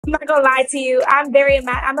I'm not gonna lie to you. I'm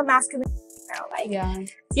a masculine girl. Like,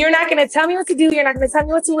 you're not gonna tell me what to do. You're not gonna tell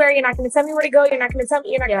me what to wear. You're not gonna tell me where to go. You're not gonna tell me.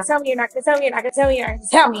 You're not gonna tell me. You're not gonna tell me. You're not gonna tell me. You're not gonna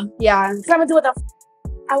tell me. Yeah. Cause I'm gonna do what the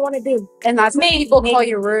I want to do. And that's when people call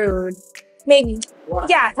you rude. Maybe.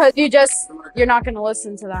 Yeah. Cause you're not gonna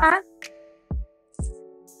listen to that. Huh?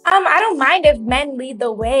 I don't mind if men lead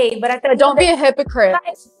the way, but don't be a hypocrite.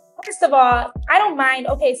 First of all, I don't mind.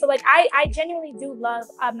 Okay, so like I genuinely do love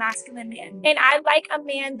a masculine man. And I like a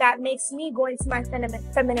man that makes me go into my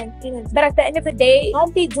feminine feelings. But at the end of the day,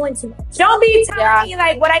 don't be doing too much. Don't be telling me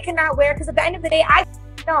like what I cannot wear, because at the end of the day, I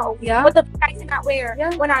know what the I cannot wear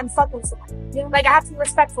when I'm fucking with someone. Like, I have to be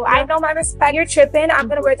respectful. I know my respect. You're tripping. I'm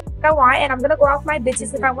gonna wear what I want, and I'm gonna go out with my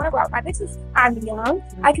bitches if I want to go out with my bitches. I'm young.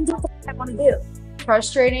 I can do what I want to do.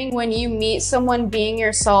 Frustrating when you meet someone being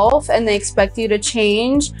yourself and they expect you to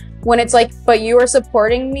change, when it's like, but you were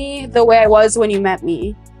supporting me the way I was when you met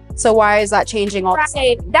me, so why is that changing all the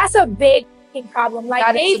time? That's a big problem.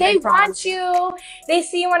 Like, they want you, they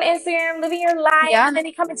see you on Instagram living your life, and then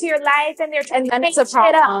they come into your life and they're trying to change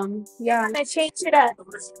it up. Yeah, and change it up.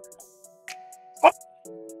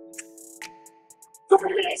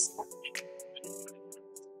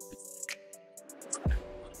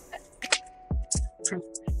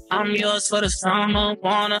 I'm yours for the summer,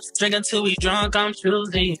 wanna drink until we drunk, I'm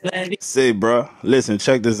choosing, baby. Say, bruh, listen,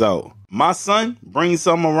 check this out. My son brings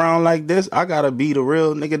something around like this, I gotta be the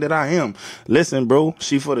real nigga that I am. Listen, bro,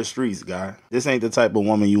 she for the streets, guy. This ain't the type of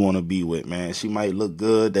woman you want to be with, man. She might look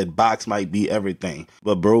good, that box might be everything.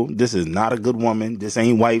 But, bro, this is not a good woman. This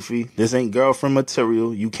ain't wifey. This ain't girlfriend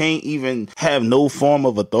material. You can't even have no form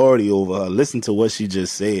of authority over her. Listen to what she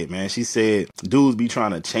just said, man. She said, dudes be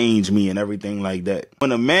trying to change me and everything like that.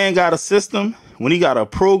 When a man got a system, when he got a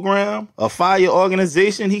program, a fire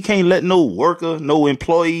organization, he can't let no worker, no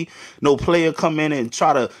employee, no player come in and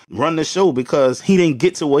try to run the show because he didn't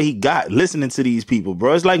get to what he got listening to these people,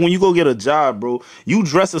 bro. It's like when you go get a job, bro, you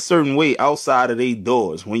dress a certain way outside of their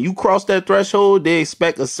doors. When you cross that threshold, they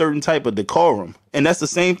expect a certain type of decorum. And that's the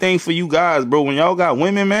same thing for you guys, bro. When y'all got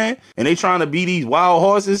women, man, and they trying to be these wild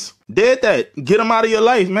horses, dead that. Get them out of your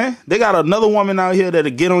life, man. They got another woman out here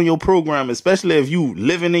that'll get on your program, especially if you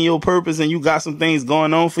living in your purpose and you got some things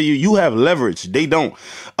going on for you. You have leverage. They don't.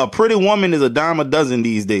 A pretty woman is a dime a dozen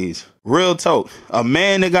these days. Real talk. A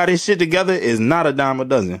man that got his shit together is not a dime a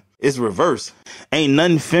dozen. It's reverse. Ain't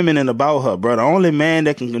nothing feminine about her, bro. The only man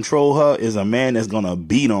that can control her is a man that's gonna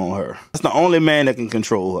beat on her. That's the only man that can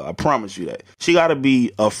control her. I promise you that. She gotta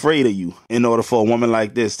be afraid of you in order for a woman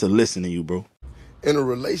like this to listen to you, bro. In a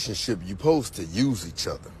relationship, you're supposed to use each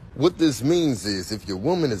other. What this means is if your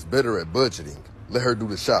woman is better at budgeting, let her do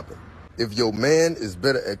the shopping. If your man is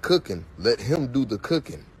better at cooking, let him do the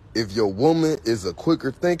cooking. If your woman is a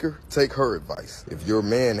quicker thinker, take her advice. If your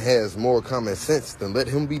man has more common sense, then let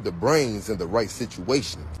him be the brains in the right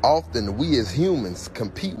situation. Often, we as humans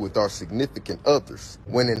compete with our significant others,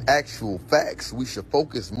 when in actual facts, we should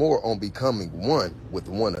focus more on becoming one with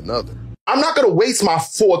one another. I'm not going to waste my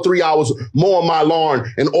 3 hours mowing my lawn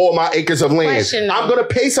and all my acres of land. I'm going to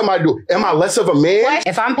pay somebody to do it. Am I less of a man?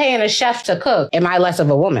 If I'm paying a chef to cook, am I less of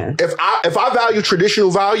a woman? If I value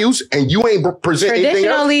traditional values and you ain't present anything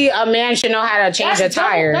else. Traditionally, a man should know how to change a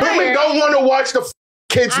tire. Women don't want to watch the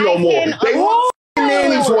kids no more. They want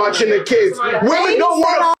nannies watching the kids. Women don't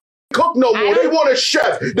want to cook no more. They want a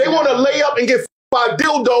chef. They want to lay up and get by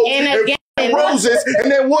dildos and roses, and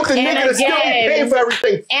then want the nigga to still be paying for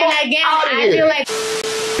everything. And again, I feel like...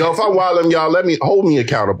 Yo, if I'm wilding, y'all, hold me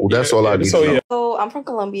accountable. That's all I need to know. So I'm from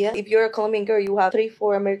Colombia. If you're a Colombian girl, you have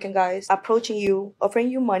 3-4 American guys approaching you, offering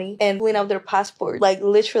you money, and pulling out their passport, like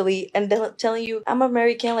literally, and then telling you, I'm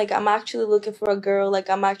American, like I'm actually looking for a girl, like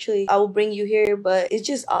I will bring you here, but it's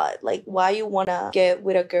just odd. Like, why you wanna get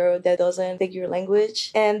with a girl that doesn't speak your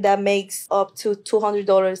language and that makes up to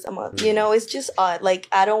 $200 a month? You know, it's just odd. Like,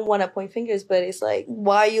 I don't want to point fingers, but it's like,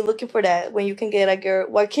 why are you looking for that when you can get a girl?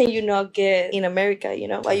 Why can you not get in America, you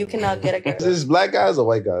know? Why you cannot get a girl? Is this black guys or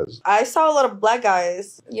white guys? I saw a lot of black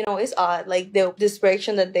guys. You know, it's odd. Like, the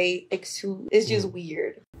desperation that they exude is just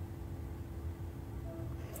weird.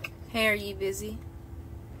 Hey, are you busy?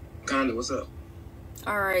 Kinda, what's up?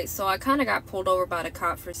 Alright, so I kinda got pulled over by the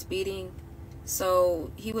cop for speeding.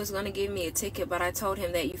 So he was gonna give me a ticket, but I told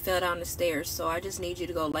him that you fell down the stairs, so I just need you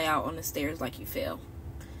to go lay out on the stairs like you fell.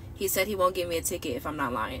 He said he won't give me a ticket if I'm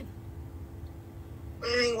not lying.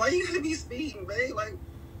 Man, why you gotta be speeding, babe? Like,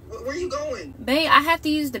 where you going? Babe, I have to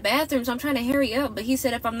use the bathroom, so I'm trying to hurry up, but he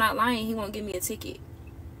said if I'm not lying, he won't give me a ticket.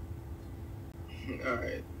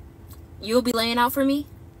 Alright. You'll be laying out for me?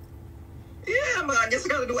 Yeah, but I guess I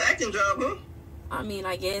gotta do an acting job, huh? I mean,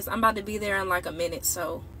 I guess. I'm about to be there in like a minute,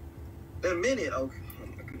 so. A minute? Okay.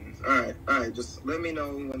 All right. Just let me know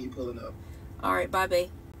when you pulling up. All right, bye, babe.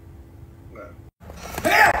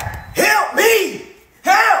 Help! Help me!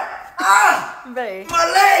 Help! Ah! Babe. My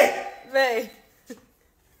leg! Babe.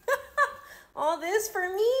 All this for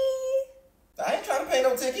me? I ain't trying to pay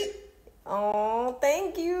no ticket. Oh,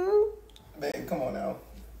 thank you. Babe, come on now.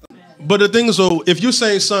 But the thing is, so if you're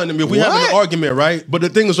saying something to me, if we having an argument, right? But the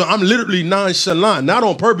thing is, so I'm literally nonchalant, not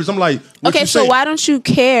on purpose. I'm like, what okay, you so saying? why don't you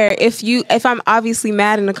care if I'm obviously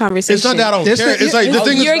mad in the conversation? It's not that I don't care. It's like the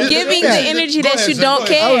thing is, you're giving the energy that you don't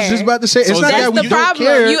care. I was just about to say, it's not that we that's the problem.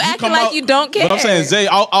 don't care. You acting like you don't care. But I'm saying, Zay,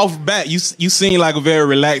 off bat, you seem like a very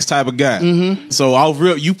relaxed type of guy. Mm-hmm. So off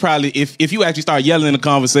real, you probably, if you actually start yelling in a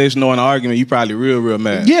conversation or an argument, you probably real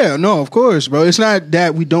mad. Yeah, no, of course, bro. It's not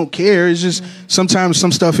that we don't care. It's just sometimes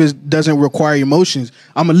some stuff doesn't require emotions.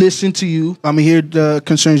 I'm gonna listen to you. I'm gonna hear the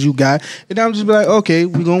concerns you got, and I'm just be like, okay,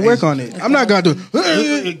 we're gonna work on it. I'm not gonna do.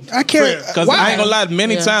 I can't. Because I ain't gonna lie,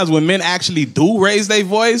 many times when men actually do raise their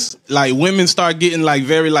voice, like women start getting like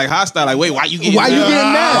very like hostile. Like, wait, why you getting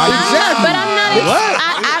mad? Exactly. But I'm not.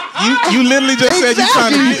 What? You literally just said you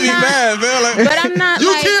trying to get me mad, man. Like, but I'm not.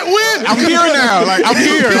 You can't win. I'm here now. Like I'm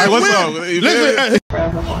here. Like what's up? Listen.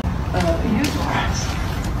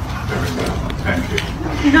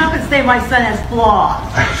 You're not going to say my son has flaws.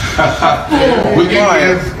 We can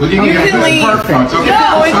get leave. Perfect. No,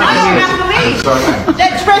 I don't have to leave.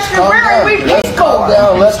 That dress you're wearing, we paid for.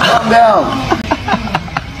 Let's calm down.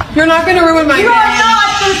 You're not going to ruin my day. You are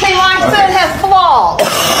not going to say my son has flaws.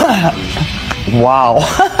 Wow.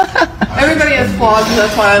 Everybody has flaws, and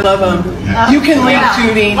that's why I love them. You can leave,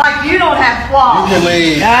 Judy. Like you don't have flaws. You can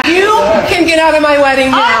leave. You can get out of my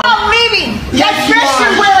wedding now. I'm not leaving. That dress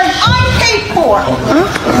you're wearing, I'm paid for.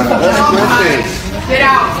 Get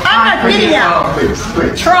out. I'm not getting out.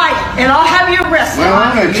 Try it, and I'll have you arrested.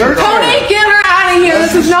 Tony, get her out of here.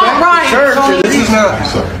 This is not right. This is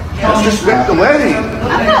not. Let's respect the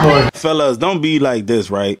wedding. Fellas, don't be like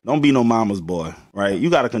this, right? Don't be no mama's boy, right?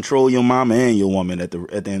 You gotta control your mama and your woman at the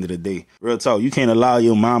end of the day. Real talk. You can't allow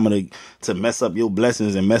your mama to mess up your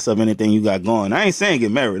blessings and mess up anything you got going. I ain't saying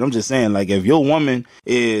get married. I'm just saying, like, if your woman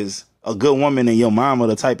is a good woman and your mama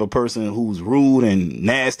the type of person who's rude and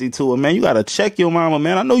nasty to her, man, you gotta check your mama,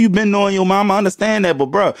 man. I know you've been knowing your mama, I understand that, but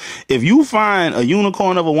bro, if you find a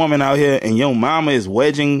unicorn of a woman out here and your mama is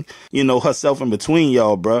wedging, herself in between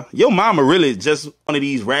y'all, bro, your mama really just one of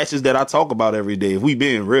these rashes that I talk about every day, if we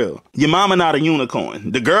being real. Your mama not a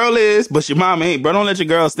unicorn. The girl is, but your mama ain't, bro. Don't let your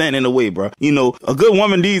girl stand in the way, bro. A good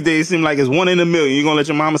woman these days seem like it's 1 in a million. You gonna let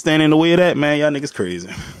your mama stand in the way of that? Man, y'all niggas crazy.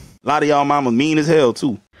 A lot of y'all mama mean as hell,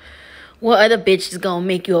 too. What other bitch is gonna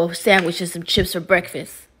make you a sandwich and some chips for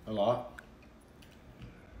breakfast? A lot.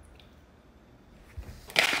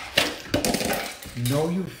 No,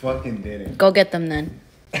 you fucking didn't. Go get them then.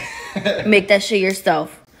 Make that shit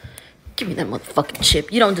yourself. Give me that motherfucking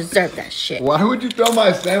chip. You don't deserve that shit. Why would you throw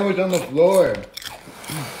my sandwich on the floor?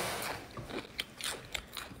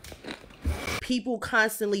 People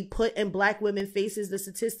constantly put in black women faces the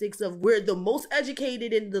statistics of we're the most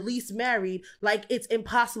educated and the least married, like it's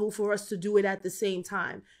impossible for us to do it at the same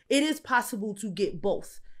time. It is possible to get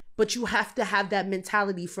both, but you have to have that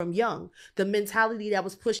mentality from young. The mentality that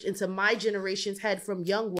was pushed into my generation's head from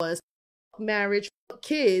young was marriage,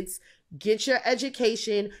 kids, get your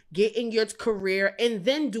education, get in your career, and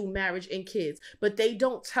then do marriage and kids. But they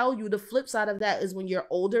don't tell you the flip side of that is when you're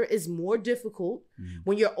older is more difficult.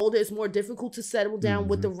 When you're older, it's more difficult to settle down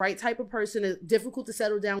with the right type of person. It's difficult to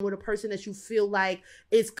settle down with a person that you feel like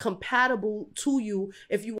is compatible to you.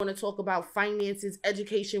 If you want to talk about finances,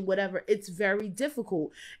 education, whatever, it's very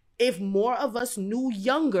difficult. If more of us knew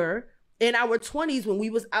younger in our 20s when we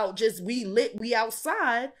was out just we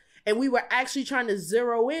outside, and we were actually trying to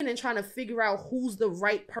zero in and trying to figure out who's the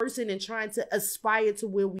right person and trying to aspire to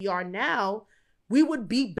where we are now, we would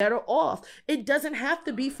be better off. It doesn't have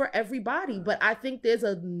to be for everybody, but I think there's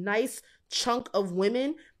a nice chunk of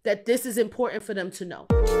women that this is important for them to know.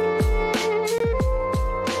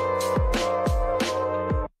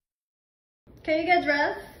 Can you get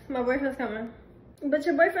dressed? My boyfriend's coming. But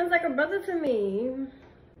your boyfriend's like a brother to me.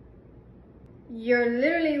 You're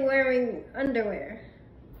literally wearing underwear.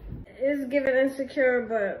 It's giving insecure,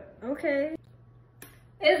 but okay.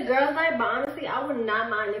 It's girls' night, but honestly, I would not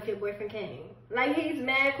mind if your boyfriend came. Like, he's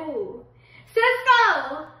mad cool.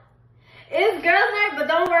 Cisco! It's girls' night, but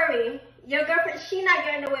don't worry. Your girlfriend, she not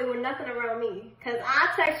getting away with nothing around me. Because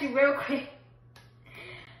I'll text you real quick.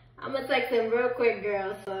 I'm going to text him real quick,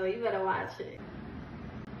 girl, so you better watch it.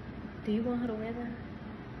 Do you want her to wear that?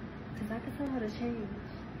 Because I can tell her to change.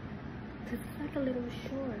 Because it's like a little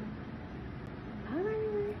short.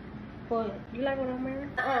 Alright. What? You like what I'm wearing?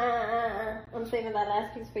 I'm saving that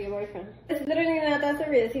last piece for your boyfriend. It's literally not that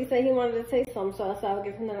serious. He said he wanted to take some, so I would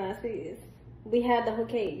give him the last piece. We had the whole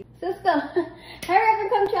cake. Sister, hurry up and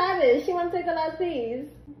come try this. She wants to take the last piece.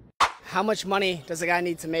 How much money does a guy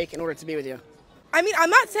need to make in order to be with you? I mean, I'm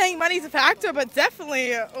not saying money's a factor, but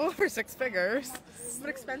definitely over 6 figures. What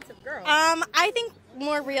expensive girl? I think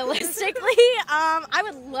more realistically, I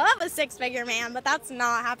would love a 6-figure man, but that's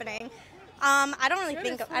not happening. I don't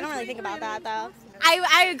really think about that though.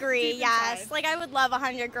 I agree. Yes, like I would love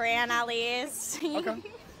 $100 grand at least. Okay.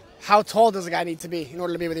 How tall does a guy need to be in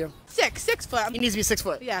order to be with you? 6 foot. He needs to be 6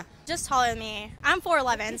 foot. Yeah, just taller than me. I'm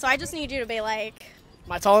 4'11", so I just need you to be like.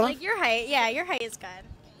 Am I tall enough? Like your height. Yeah, your height is good.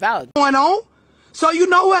 Valid. Going on. So you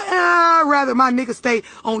know what? I'd rather my nigga stay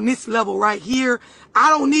on this level right here. I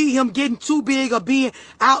don't need him getting too big or being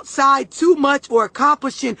outside too much or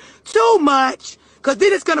accomplishing too much. Cause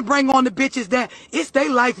then it's gonna bring on the bitches that it's their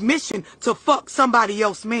life mission to fuck somebody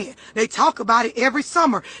else, man. They talk about it every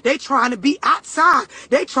summer. They trying to be outside.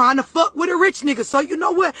 They trying to fuck with a rich nigga. So you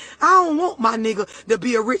know what? I don't want my nigga to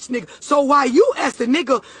be a rich nigga. So while you as the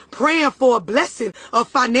nigga praying for a blessing, a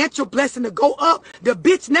financial blessing to go up, the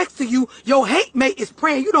bitch next to you, your hate mate is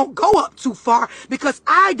praying you don't go up too far, because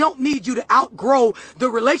I don't need you to outgrow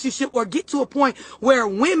the relationship or get to a point where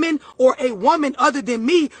women or a woman other than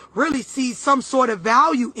me really sees some sort of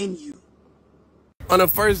value in you. On a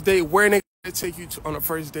first date, where nigga take you to on a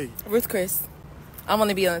first date? Ruth Chris. I want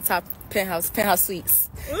to be on the top penthouse suites. Penthouse suites.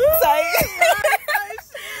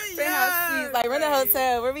 Like, rent a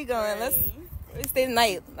hotel. Where we going? Let's stay the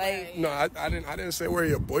night. Like, no, I didn't say where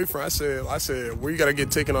your boyfriend. I said where you gotta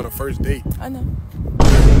get taken on a first date. I know.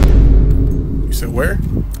 You said where?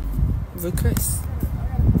 Ruth Chris.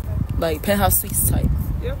 Like penthouse suites type.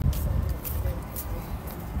 Yep.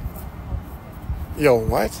 Yo,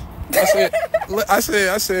 what? I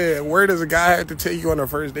said, where does a guy have to take you on a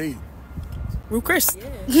first date? Ruth Chris.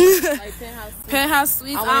 Yeah. Like penthouse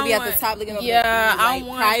suites. I want to be at the top looking over. Yeah, like I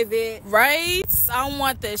want private. Right? I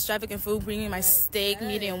want the extravagant food. Bring me my steak,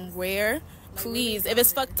 medium rare. Please, if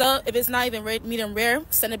it's fucked up, if it's not even medium rare,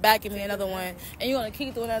 send it back. Give me another one. And you want to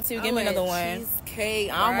keep doing that too? Give me another one.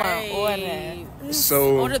 Cheesecake. I want to order.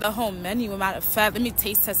 So order the whole menu. Matter of fact, let me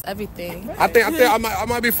taste test everything. I think I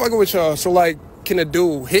might be fucking with y'all. So like, can a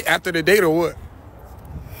dude hit after the date or what?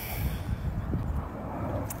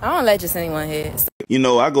 I don't let just anyone hit. You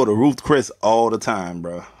know, I go to Ruth Chris all the time,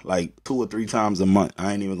 bro. Like 2 or 3 times a month.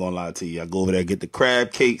 I ain't even gonna lie to you. I go over there, get the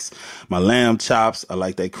crab cakes, my lamb chops. I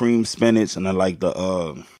like that cream spinach, and I like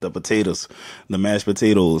the potatoes, the mashed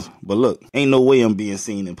potatoes. But look, ain't no way I'm being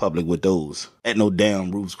seen in public with those at no damn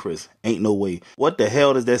Ruth Chris. Ain't no way. What the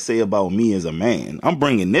hell does that say about me as a man? I'm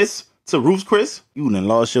bringing this to Ruth Chris? You done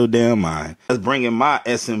lost your damn mind. That's bringing my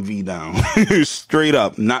SMV down. Straight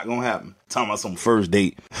up, not gonna happen. Talking about some first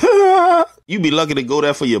date. You be lucky to go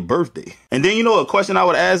there for your birthday. And then, you know, a question I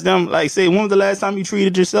would ask them, like, say, when was the last time you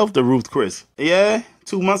treated yourself to Ruth Chris? Yeah,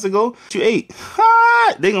 2 months ago? You ate.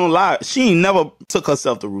 They gonna lie. She ain't never took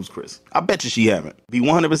herself to Ruth Chris. I bet you she haven't. Be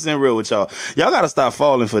 100% real with y'all. Y'all gotta stop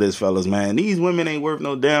falling for this, fellas, man. These women ain't worth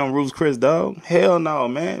no damn Ruth Chris, dog. Hell no,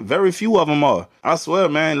 man. Very few of them are. I swear,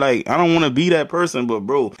 man, like, I don't want to be that person, but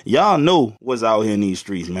bro, y'all know what's out here in these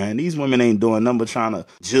streets, man. These women ain't doing nothing but trying to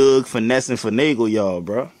jug, finesse, and finagle y'all,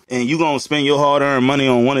 bro. And you gonna spend your hard-earned money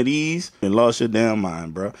on one of these and lost your damn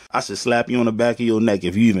mind, bro. I should slap you on the back of your neck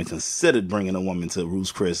if you even considered bringing a woman to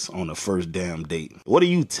Ruth Chris on the first damn date. What are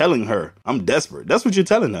you telling her? I'm desperate. That's what you're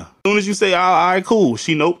telling her. As soon as you say, all right, cool,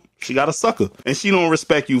 nope. She got a sucker. And she don't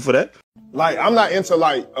respect you for that. Like, I'm not into,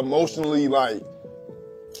 like, emotionally, like,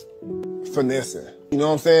 finessing. You know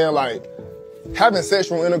what I'm saying? Like, having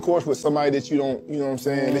sexual intercourse with somebody that you don't, you know what I'm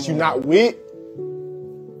saying, that you're not with,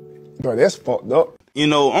 bro, that's fucked up. You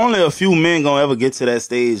know, only a few men gonna ever get to that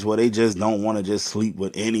stage where they just don't want to just sleep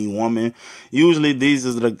with any woman. Usually these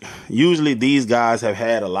guys have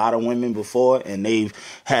had a lot of women before, and they've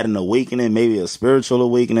had an awakening, maybe a spiritual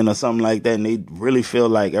awakening or something like that, and they really feel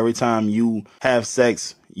like every time you have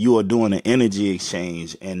sex, you are doing an energy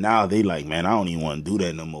exchange, and now they like, man, I don't even want to do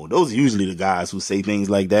that no more. Those are usually the guys who say things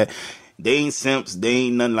like that. They ain't simps. They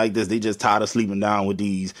ain't nothing like this. They just tired of sleeping down with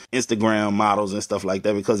these Instagram models and stuff like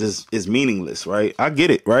that because it's meaningless, right? I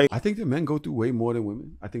get it, right? I think that men go through way more than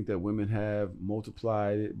women. I think that women have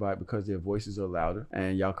multiplied it because their voices are louder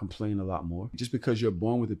and y'all complain a lot more. Just because you're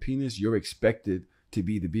born with a penis, you're expected to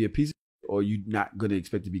be a piece of or you're not going to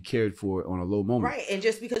expect to be cared for on a low moment. Right. And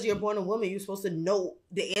just because you're born a woman, you're supposed to know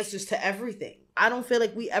the answers to everything. I don't feel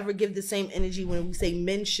like we ever give the same energy when we say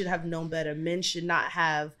men should have known better. Men should not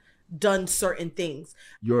have done certain things.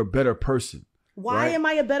 You're a better person. Why am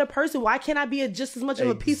I a better person? Why can't I be just as much of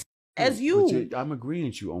a piece? as you. I'm agreeing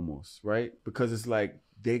with you almost, right? Because it's like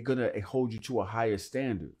they're gonna hold you to a higher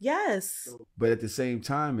standard. Yes. But at the same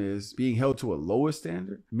time, is being held to a lower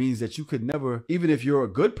standard means that you could never, even if you're a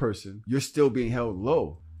good person, you're still being held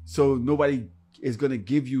low. So nobody is gonna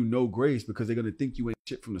give you no grace because they're gonna think you ain't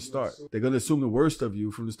shit from the start. They're gonna assume the worst of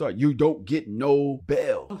you from the start. You don't get no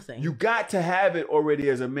bail. You got to have it already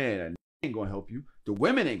as a man. And ain't gonna help you. The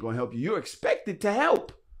women ain't gonna help you. You're expected to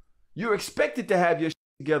help. You're expected to have your shit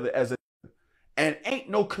together as a, and ain't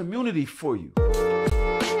no community for you.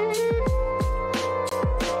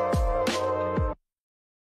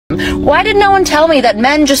 Why did no one tell me that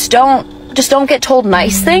men just don't get told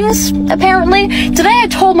nice things, apparently? Today I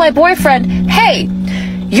told my boyfriend, hey,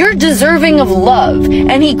 you're deserving of love.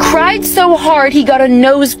 And he cried so hard he got a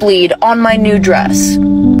nosebleed on my new dress.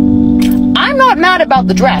 I'm not mad about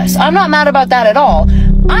the dress. I'm not mad about that at all.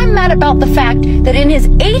 I'm mad about the fact that in his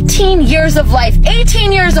 18 years of life,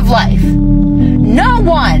 no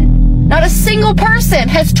one, not a single person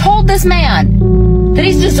has told this man that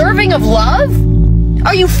he's deserving of love?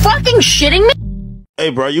 Are you fucking shitting me? Hey,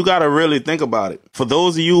 bro, you gotta really think about it. For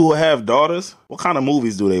those of you who have daughters, what kind of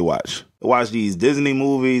movies do they watch? They watch these Disney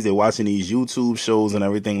movies, they're watching these YouTube shows and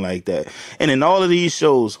everything like that. And in all of these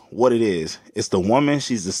shows, what it is, it's the woman,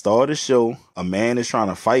 she's the star of the show. A man is trying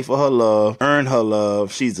to fight for her love, earn her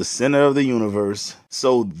love. She's the center of the universe.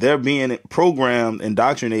 So they're being programmed,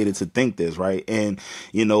 indoctrinated to think this, right? And,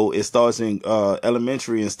 you know, it starts in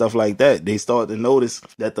elementary and stuff like that. They start to notice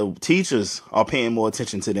that the teachers are paying more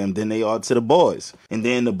attention to them than they are to the boys. And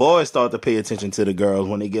then the boys start to pay attention to the girls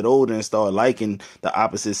when they get older and start liking the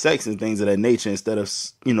opposite sex and things of that nature instead of,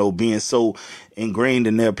 you know, being so ingrained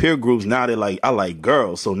in their peer groups. Now they're like, I like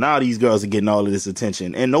girls. So now these girls are getting all of this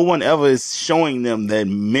attention. And no one ever is showing them that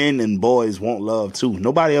men and boys want love too.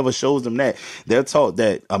 Nobody ever shows them that. They're taught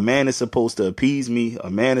that a man is supposed to appease me. A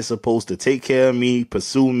man is supposed to take care of me,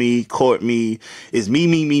 pursue me, court me. It's me,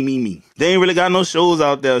 me, me, me, me. They ain't really got no shows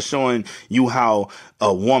out there showing you how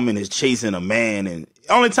a woman is chasing a man. And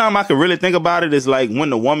only time I can really think about it is like when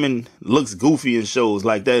the woman looks goofy in shows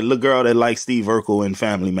like that little girl that likes Steve Urkel in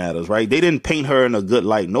Family Matters, right? They didn't paint her in a good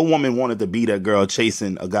light. No woman wanted to be that girl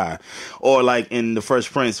chasing a guy. Or like in The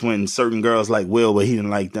Fresh Prince when certain girls like Will, but he didn't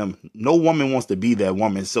like them. No woman wants to be that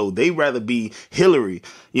woman. So they rather be Hillary.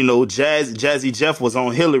 You know, Jazzy Jeff was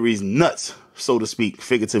on Hillary's nuts, so to speak,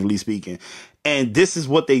 figuratively speaking. And this is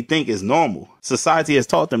what they think is normal. Society has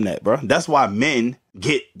taught them that, bro. That's why men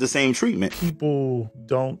get the same treatment. People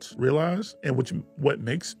don't realize, and what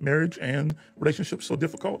makes marriage and relationships so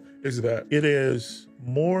difficult is that it is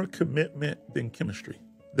more commitment than chemistry.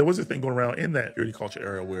 There was a thing going around in that purity culture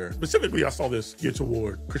era where specifically I saw this geared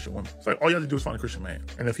toward Christian women. It's like all you have to do is find a Christian man.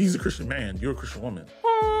 And if he's a Christian man, you're a Christian woman.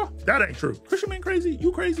 That ain't true. Christian man crazy,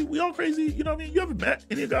 you crazy, we all crazy. You know what I mean? You ever met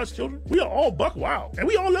any of God's children? We are all buck wild. And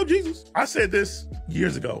we all love Jesus. I said this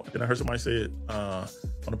years ago. Then I heard somebody say it on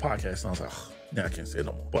the podcast. And I was like, nah, I can't say it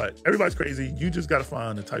no more. But everybody's crazy. You just got to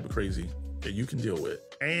find the type of crazy that you can deal with.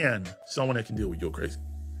 And someone that can deal with your crazy.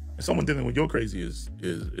 And someone dealing with your crazy is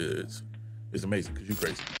amazing because you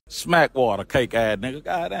crazy. Smack water, cake ass nigga.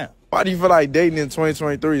 Goddamn. Why do you feel like dating in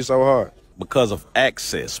 2023 is so hard? Because of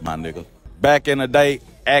access, my nigga. Back in the day,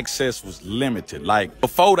 access was limited. Like,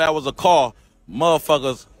 before that was a car,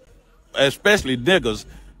 motherfuckers, especially niggas,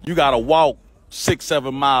 you gotta walk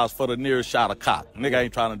 6-7 miles for the nearest shot of cock. Nigga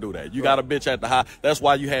ain't trying to do that. You got a bitch at the house. That's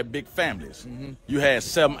why you had big families. You had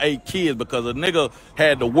 7-8 kids because a nigga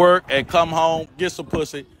had to work and come home, get some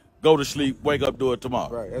pussy, go to sleep, wake up, do it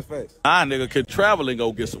tomorrow. Right, that's facts. Our nigga could travel and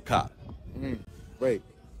go get some cock. Wait,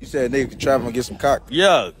 you said nigga could travel and get some cock?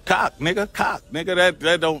 Yeah, cock, nigga, cock. Nigga,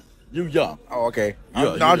 that don't, you young. Oh, okay.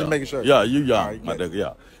 Yeah, I'm just making sure. Yeah, you young, right, my nigga,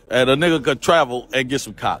 yeah. And a nigga could travel and get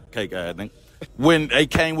some cock, cake ass nigga. When they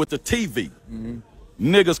came with the TV,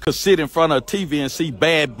 niggas could sit in front of a TV and see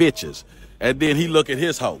bad bitches. And then he look at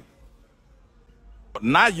his hoe. But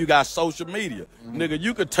now you got social media. Nigga,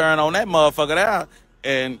 you could turn on that motherfucker there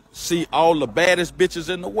and see all the baddest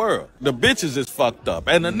bitches in the world. The bitches is fucked up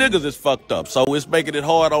and the niggas is fucked up. So it's making it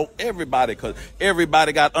hard on everybody because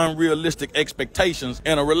everybody got unrealistic expectations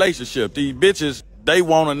in a relationship. These bitches, they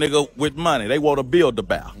want a nigga with money. They want to build the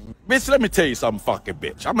bow. Bitch, let me tell you something, fucking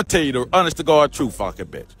bitch. I'm going to tell you the honest to God truth, fucking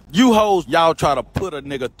bitch. You hoes, y'all try to put a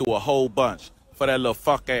nigga through a whole bunch for that little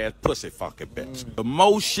fuck-ass pussy fucking bitch. The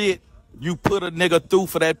more shit you put a nigga through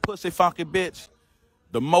for that pussy fucking bitch,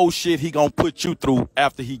 the more shit he gonna put you through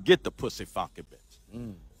after he get the pussy fucking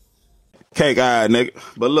bitch. Cake eye, nigga.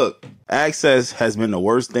 But look, access has been the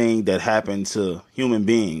worst thing that happened to human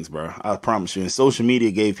beings, bro. I promise you. And social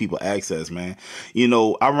media gave people access, man. You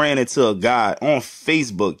know, I ran into a guy on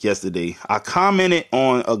Facebook yesterday. I commented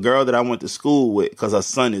on a girl that I went to school with because her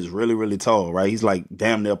son is really, really tall, right? He's like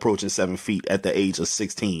damn near approaching 7 feet at the age of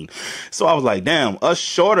 16. So I was like, damn, us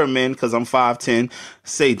shorter men, because I'm 5'10",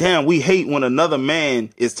 say, damn, we hate when another man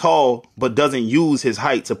is tall but doesn't use his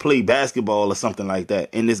height to play basketball or something like that.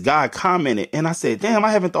 And this guy commented, and I said, damn,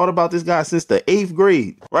 I haven't thought about this guy since the 8th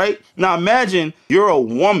grade, right? Now imagine you're a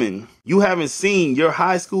woman. You haven't seen your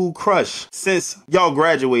high school crush since y'all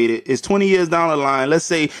graduated. It's 20 years down the line. Let's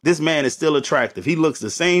say this man is still attractive. He looks the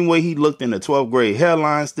same way he looked in the 12th grade.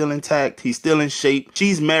 Hairline still intact. He's still in shape.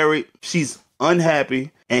 She's married. She's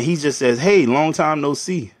unhappy. And he just says, hey, long time no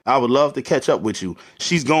see. I would love to catch up with you.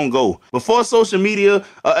 She's gonna go. Before social media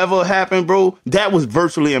ever happened, bro, that was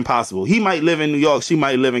virtually impossible. He might live in New York. She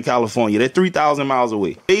might live in California. They're 3,000 miles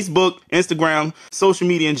away. Facebook, Instagram, social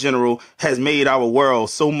media in general has made our world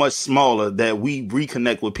so much smaller that we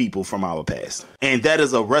reconnect with people from our past. And that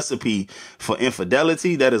is a recipe for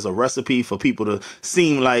infidelity. That is a recipe for people to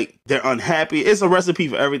seem like they're unhappy. It's a recipe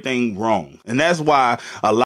for everything wrong. And that's why a lot